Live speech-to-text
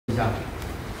下。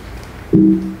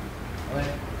OK，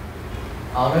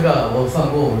 好，那个我算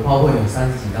过，我的PowerPoint有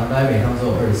30几张，大概每张只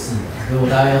有24秒，所以我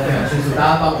大概要非常迅速，大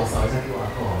家帮我扫一下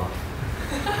QR code 好不好？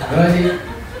没关系，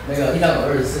那个一张有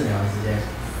24秒的时间。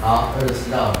好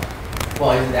，27到了，不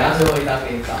好意思，等一下最后一张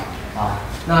给你扫。好，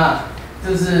那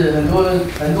就是很多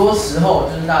时候，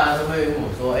就是大家都会问我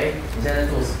说，你现在在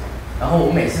做什么？然后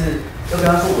我每次就跟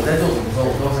他说我在做什么的时候，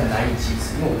我都很难以启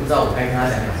齿，因为我不知道我该跟他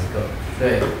讲哪一个。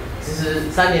对，其实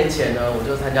3年前呢，我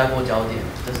就参加过焦点，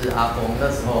就是阿峰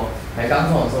那时候才刚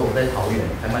创的时候，我在桃园，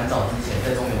还蛮早之前，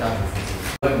在中原大学附近。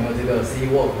我有没有这个 City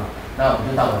Walk 嘛？那我们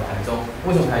就到了台中。为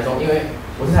什么台中？因为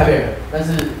我是台北人，但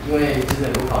是因为就是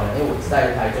很多考量，因为我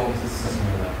在台中是10几年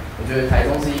了，我觉得台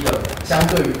中是一个相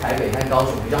对于台北和高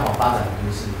雄比较好发展的都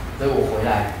市，所以我回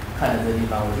来看了这个地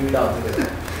方，我就遇到这个人。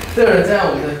这个人在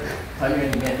我们的团员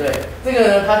里面，对，这个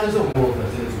呢，他就是我们 work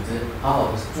这个组织好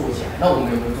好的做起来。那我们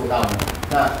有没有做到呢？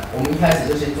那我们一开始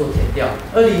就先做田调。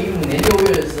2015年6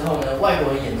月的时候呢，外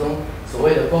国人眼中所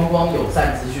谓的观光友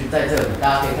善资讯在这里，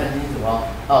大家可以看清楚哦。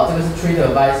这个是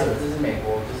TripAdvisor， 这是美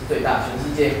国就是最大，全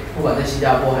世界不管在新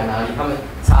加坡还哪里，他们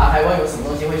查台湾有什么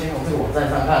东西会先从这个网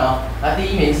站上看哦。那第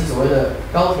1名是所谓的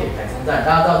高铁台中站，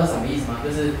大家知道这是什么意思吗？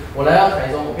就是我来到台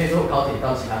中，我可以坐高铁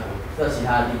到其他的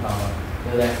地方吗？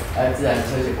对不对？自然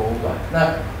科学博物馆。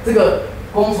那这个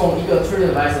光从一个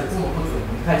TripAdvisor 这么不准，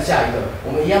我们看下一个，我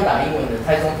们一样打英文的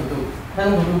台中图度。台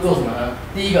中图度做什么呢？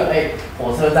第一个，火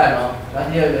车站哦，然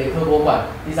后第2个科博馆，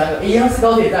第3个一样是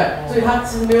高铁站，所以它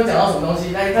其实没有讲到什么东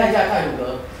西。来看一下太鲁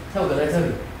阁，太鲁阁在这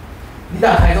里。你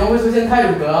打台中会出现太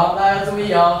鲁阁哦，大家要注意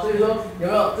哦。所以说有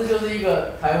没有？这就是一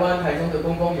个台中的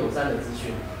公共友善的资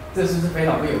讯，这是不是非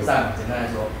常不友善？简单来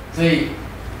说，所以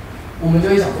我们就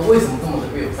会想说，为什么这么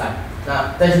的不友善？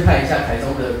那再去看一下台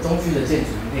中的中区的建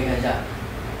筑，你可以看一下，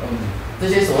这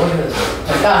些所谓的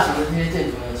很大型的这些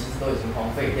建筑呢，其实都已经荒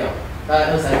废掉了，大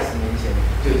概20-30年前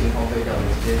就已经荒废掉了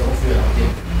这些中区的老建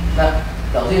筑。那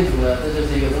老建筑呢，这就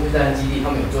是一个中区战争基地，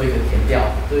他们有做一个田调，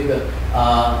做一个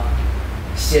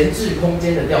闲置空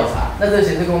间的调查。那这个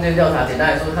闲置空间调查，简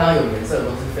单来说，看到有颜色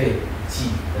都是废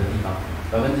弃的地方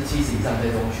，70%以上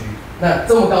在中区。那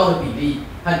这么高的比例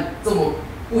和这么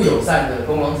不友善的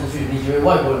观光资讯，你觉得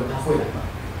外国人他会来吗？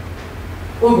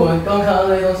外国人刚看到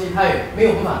这些东西，他也没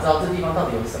有办法知道这地方到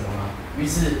底有什么嘛。于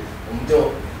是我们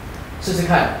就试试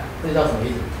看，这叫什么意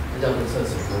思？这叫做测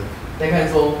水温。再看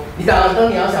说，当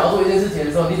你要想要做一件事情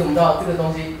的时候，你怎么知道这个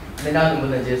东西人家能不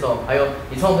能接受？还有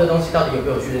你创这个东西到底有没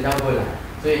有趣，人家会不会来？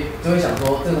所以就会想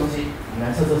说，这个东西我们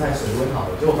来测测看水温好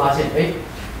了。结果发现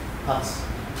，hot，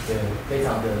 对，非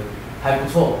常的还不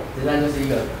错，简单就是一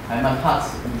个还蛮 hot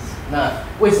的意思。那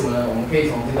为什么呢？我们可以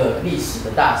从这个历史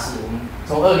的大事，我们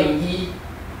从2015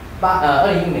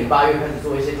年8月开始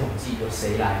做一些统计，有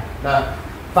谁来？那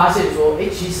发现说，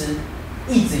其实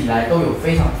一直以来都有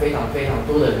非常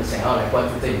多的人想要来关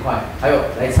注这一块，还有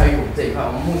来参与我们这一块。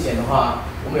我们目前的话，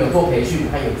我们有做培训，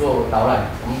还有做导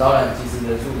览。我们导览其实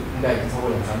人数应该已经超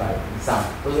过200-300人以上，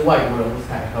都是外国人或是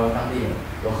台湾当地人，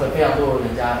有非常多的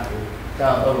人家，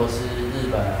像俄罗斯、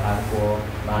日本、韩国、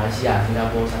马来西亚、新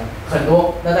加坡，很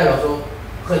多。那代表说，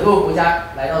很多国家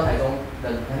来到台中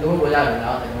的，很多国家的人来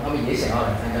到台中，他们也想要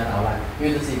来参加导览，因为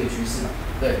这是一个趋势嘛。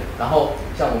对，然后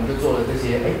像我们就做了这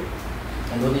些，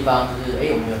很多地方就是，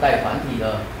我们有带团体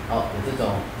的，有这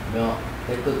种有没有？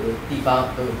在各个地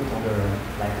方都有不同的人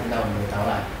来参加我们的导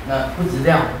览。那不止这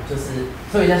样，就是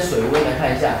测一下水温来看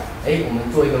一下，我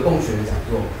们做一个共学的讲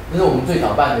座，这是我们最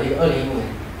早办的一个2015年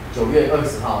9月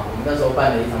20号，我们那时候办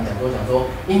了一场讲座，讲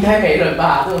说应该没人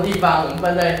吧，这种地方我们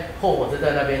办在后火车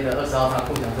站那边的20号仓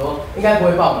库，讲说应该不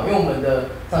会爆满，因为我们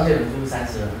的上限人数是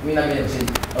30人，因为那边有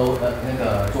那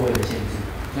个座位的限制，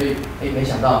所以没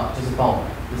想到就是爆满，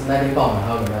就是那天爆满还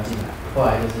有人要进来，后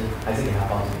来就是还是给他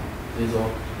报进来，所以说。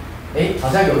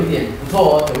好像有一点不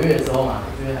错哦。9月的时候嘛，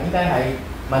我觉得应该还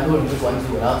蛮多人会关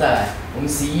注。然后再来，我们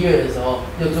11月的时候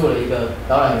又做了一个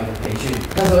导览员的培训。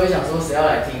那时候也想说，谁要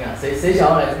来听啊？谁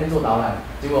想要来这边做导览？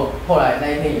结果后来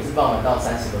那一天也是爆满到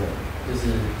30个人，就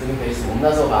是这边可以数。我们那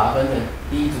时候把它分成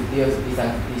第1组、第2组、第3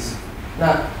组、第4组。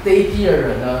那这一批的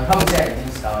人呢，他们现在已经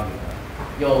是导览员了。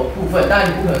有部分，当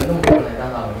然你不可能那么多人来当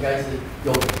导览员，应该是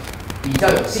有比较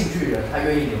有兴趣的人，他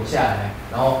愿意留下来，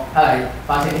然后他来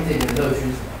发现这里面的乐趣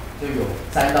是什么。就有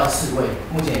3到4位，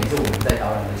目前也是我们在导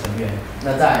览的成员。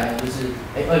那再来呢，就是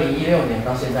2016年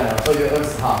到现在了，2月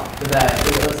20号，就在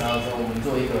2月20号的时候，我们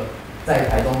做一个在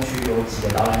台中区有几个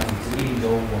导览组织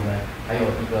，1095我们还有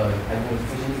一个台中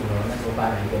复兴组合，那时候办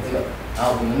了一个这个，然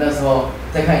后我们那时候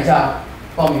再看一下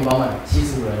报名饱满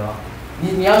75人哦。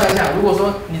你要想想，如果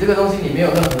说你这个东西你没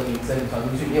有任何名声，你传出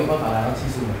去，你有办法来到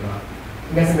75人吗？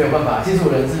应该是没有办法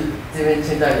，75人是这边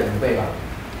现在的5倍吧。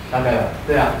大概吧，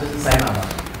对啊，就是塞满嘛。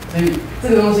所以这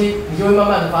个东西你就会慢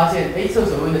慢的发现，测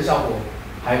水温的效果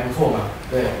还不错嘛，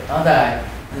对。然后再来，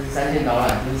这是3线导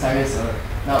览，这是3月12。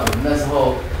那我们那时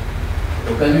候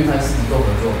有跟绿川市集做合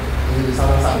作，就是上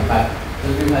礼拜，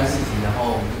就是绿川市集，然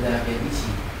后我们就在那边一起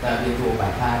在那边做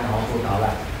摆摊，然后做导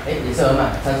览，也是很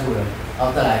满，35人。然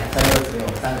后再来3月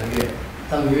26，3个月，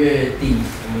上个月底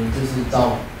我们就是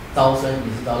招生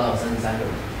也是招到33个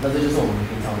人，那这就是我们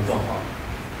平常的状况。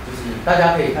就是大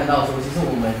家可以看到说，其实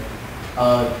我们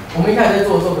一开始在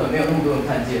做的时候可能没有那么多人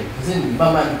看见，可是你慢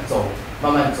慢走，你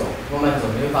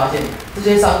会发现这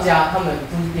些商家他们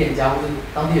就是店家或是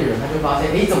当地的人，他就发现，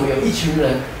怎么有一群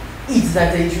人一直在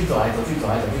这一区走来走去，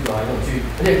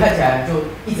而且看起来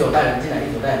就一直有带人进来，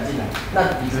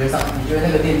那你觉得那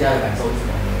个店家的感受是什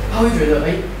么？他会觉得，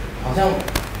好像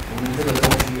我们这个东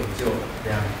西有救了，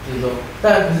这样，就是说，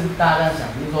当然不是大家这样想，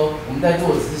就是说我们在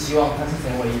做只是希望它是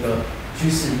成为一个趋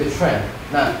势，一个 trend。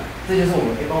那这就是我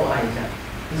们，帮我按一下，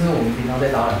这是我们平常在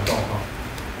导览的状况。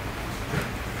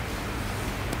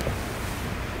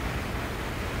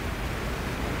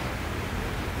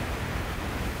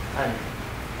按。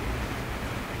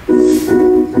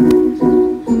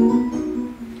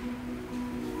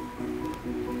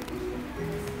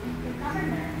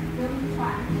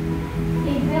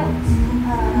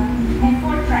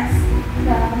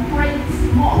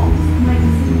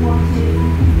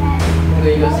那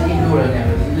个一个是印度人，2个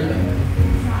是日本人。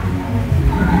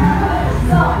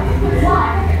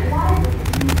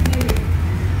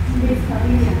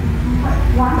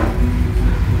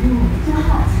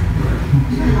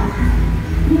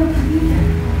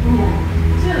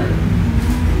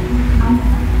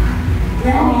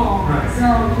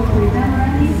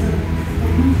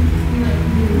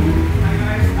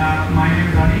My name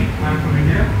is Ani. I'm from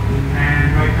India,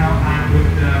 and right now I'm with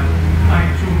the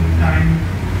Taichung Time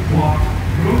Walk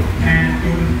group, and it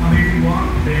was an amazing walk.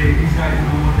 These guys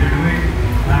know what they're doing.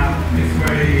 It's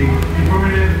very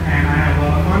informative, and I had a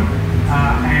lot of fun.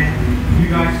 And you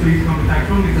guys please come to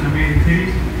Taichung. It's an amazing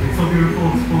city. It's so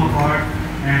beautiful. It's full of art,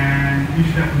 and you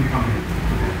should definitely come here.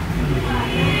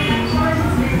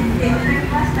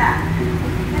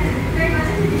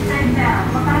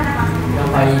 要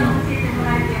翻译吗？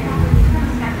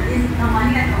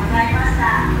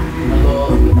他说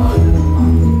这个导览真的很棒，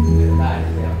对，大概是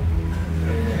这样。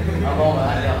对，然后帮我们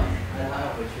按掉，按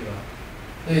回去吧。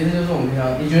对，这就是我们平常。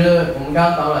你觉得我们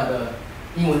刚刚导览的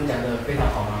英文讲的非常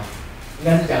好吗？应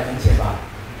该是讲很浅吧？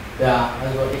对啊，他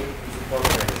就说，it's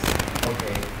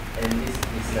progress，OK，and this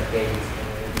is the gate，and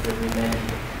this is the remaining，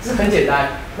 这很简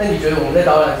单。那你觉得我们在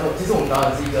导览的时候，其实我们导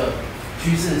览是一个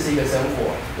趋势，是一个生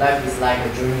活。Life is like a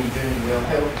journey will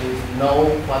help you to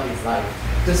know what is life。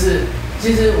就是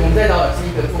其实我们在导览是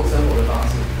一个做生活的方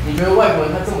式。你觉得外国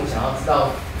人他这么想要知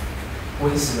道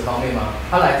文史的方面吗？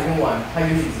他来这边玩，他也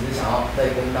许只是想要再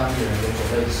跟当地的人有所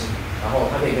认识，然后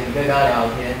他可以跟他聊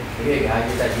聊天，也可以给他一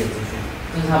些在地的资讯，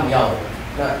这是他们要的。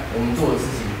那我们做的事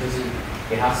情就是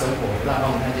给他生活，让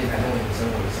他们看见台中人的生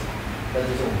活是什么，那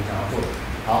这是我们想要做的。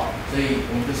好，所以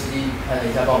我们就实际看了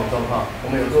一下报名状况，我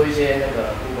们有做一些那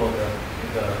个 Google 的那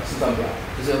个试算表，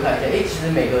就是看一下，其实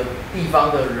每个地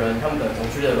方的人，他们的总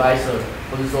区的 advisor，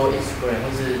 或者说 Instagram 或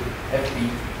是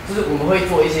FB， 就是我们会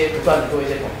做一些不断的做一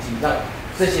些统计，让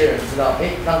这些人知道，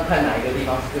让看哪一个地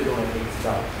方是最多人可以知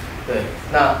道的。对，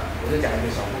那我就讲一个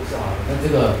小故事好了。那这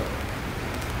个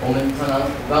我刚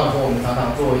刚说我们常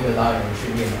常做一个导演的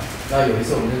训练嘛。那有一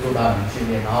次我们就做导演的训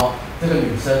练，然后这个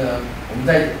女生呢，我们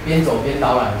在边走边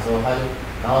导览的时候，我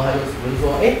就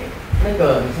说，那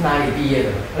个你是哪里毕业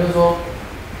的？她就说，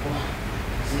哇，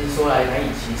其实说来难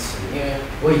以启齿，因为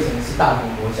我以前是大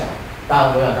同国小，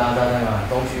大家知道在哪？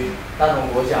中区大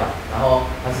同国小，然后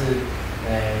她是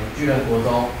巨人国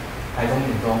中、台中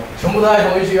女中，全部都在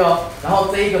同一区哦。然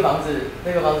后这个房子大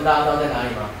家知道在哪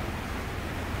里吗？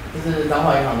这是彰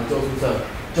化银行的旧宿舍，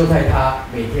就在他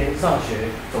每天上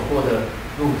学走过的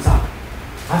路上。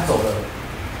他走了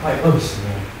快20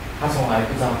年，他从来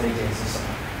不知道这件是什么。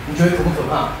你觉得可不可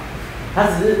怕？他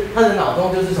的脑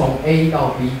中就是从 A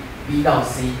到 B，B 到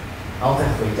C， 然后再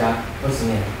回家20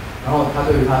年，然后他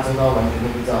对于他周遭完全都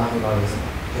不知道他周遭有什么，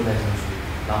就在城区。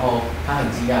然后他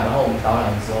很惊讶，然后我们导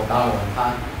览的时候，导览完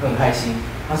他很开心，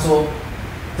他说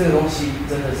这个东西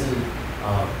真的是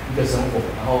一个生活，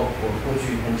然后我过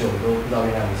去很久都不知道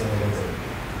原来我生活在这里，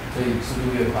所以速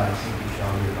度越快，心必须要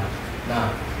越慢。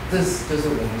那这就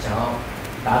是我们想要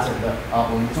达成的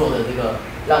我们做的这个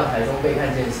让台中被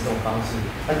看见的4种方式。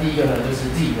那第一个呢，就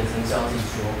是自己的城市要自己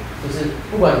说，就是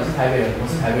不管你是台北人，我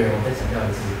是台北人，我再强调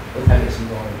一次，我是台北新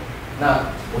庄人。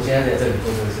那我现在在这里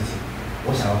做这个事情，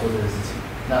我想要做这个事情，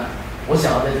那我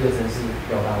想要在这个城市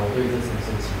表达我对这个城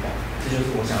市的期待。这就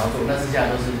是我想要做。那剩下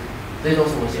这些都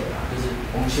是我写的啦，就是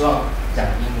我们希望讲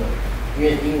英文，因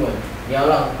为英文你要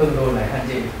让更多人来看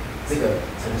见这个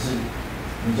城市，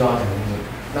你就要讲英文。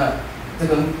那这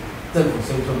跟政府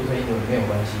推不推英文没有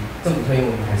关系，政府推英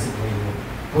文你还是不会英文，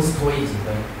不是多一几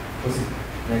分，不是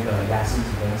那个雅思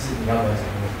几分，是你要不要讲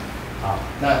英文。好，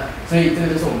那所以这个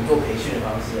就是我们做培训的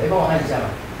方式。帮我按一下吧。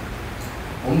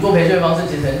我们做培训的方式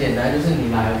其实很简单，就是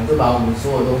你来，我们就把我们所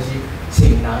有东西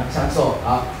倾囊相授。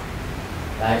好，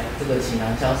来这个倾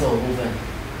囊相授的部分，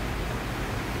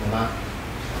有吗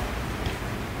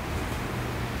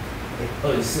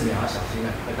？24秒，要小心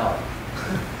啊，快到了。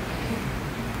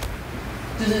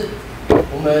就是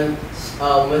我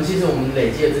们其实我们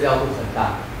累积的资料库很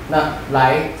大。那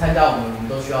来参加我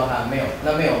们都需要他 mail，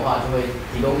 那 mail 的话就会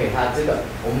提供给他这个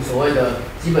我们所谓的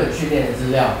基本训练的资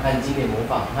料和经典模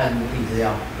仿和母体资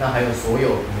料，那还有所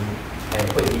有我们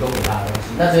会提供给他的东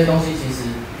西。那这些东西其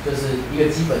实就是一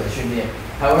个基本的训练。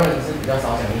台湾人是比较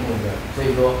少讲英文的，所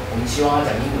以说我们希望他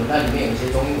讲英文，那里面有一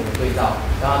些中英文的对照，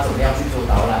让他怎么样去做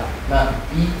导览。那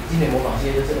经典模仿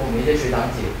系列就是我们一些学长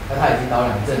姐，那他已经导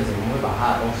览一阵子，我们会把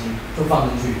他的东西就放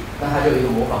进去，那他就有一个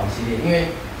模仿的系列，因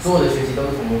为所有的学习都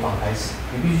是从模仿开始，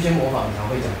你必须先模仿，你才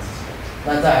会讲自己的。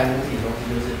那再来母体的东西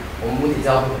就是我们母体资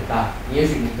料会很大，也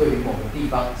许你对于某个地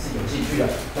方是有兴趣的，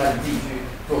那你自己去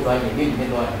做专业，因为里面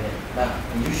都在里面。那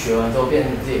你去学完之后变成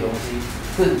你自己的东西。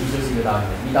这就是一个导演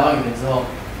员，你导演员之后，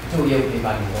就也可以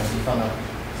把你的东西放到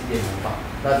经典模仿。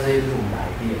那这些就是我们的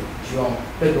idea， 希望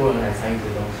更多人来参与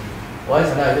这个东西。我要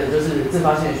强调一个，就是自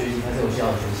发性的学习才是有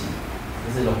效的学习。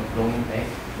这是龙英台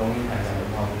讲的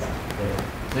文化部长，对，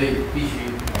所以必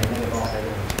须那个帮我带动。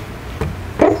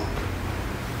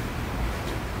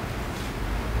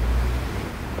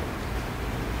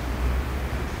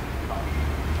好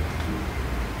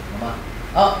吗？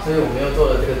好，所以我们又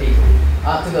做了这个地图。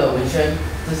这个文宣，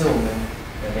这是我们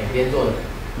美编做的。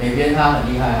美编他很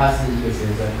厉害，他是一个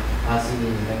学生，他是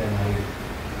那个哪里？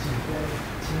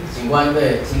景观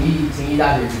对，勤益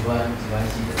大学景观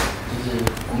系的。就是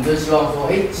我们就希望说，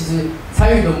其实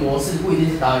参与的模式不一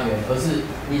定是导演员，而是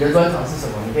你的专长是什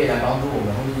么，你可以来帮助我们，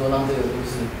或者说让这个故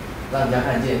事让人家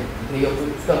看见，你可以用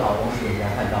出更好的东西给人家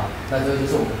看到。那这个就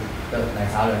是我们的奶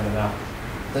茶人，有没有？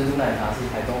珍珠奶茶是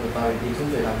台中的发源地，春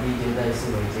水堂第一间在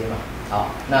四维街嘛。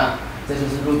好，那这就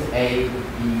是 Route A、Route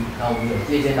B， 然后我们有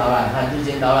夜间导览和日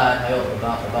间导览，还有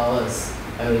About Us，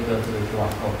 还有一个这个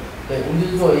QR code。对，我们就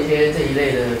是做一些这一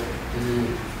类的，就是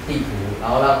地图，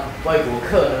然后让外国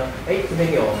客呢，这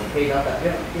边有可以让大家一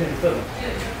人一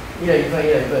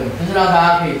份，就是让大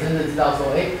家可以真的知道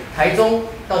说，台中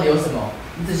到底有什么？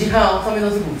你仔细看哦，上面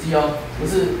都是古迹哦，不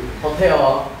是 hotel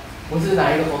哦，不是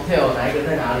哪一个 hotel， 哪一个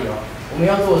在哪里哦。我们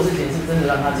要做的事情是真的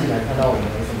让他进来看到我们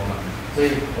有什么嘛，所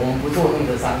以我们不做那么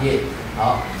的商业。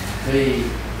好，所以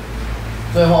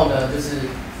最后呢，就是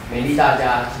勉励大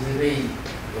家，其实可以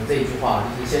有这一句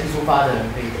话，就是先出发的人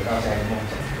可以得到下一个梦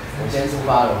想。我先出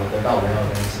发了，我得到我要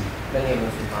的东西。那你有没有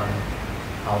出发呢？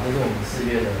好，这是我们4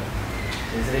月的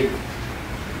行事历，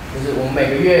就是我们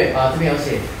每个月这边有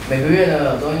写，每个月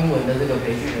呢有中英文的这个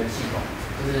培训的系统，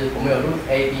就是我们有 Route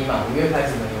A、B 嘛，5月开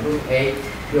始呢有 Route A。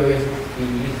6月初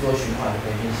一直做循环的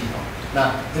培训系统，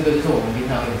那这个就是我们平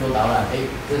常有做导览，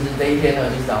就是这一天呢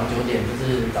就是早上9点，就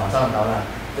是早上的导览，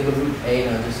这个 Route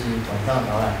A 呢就是晚上的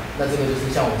导览，那这个就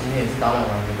是像我今天也是导览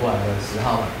完过来的10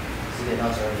号嘛，10点到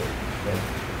12点，对，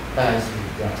大概是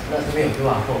这样。那这边有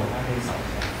QR code，大家可以扫一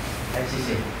下，谢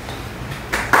谢。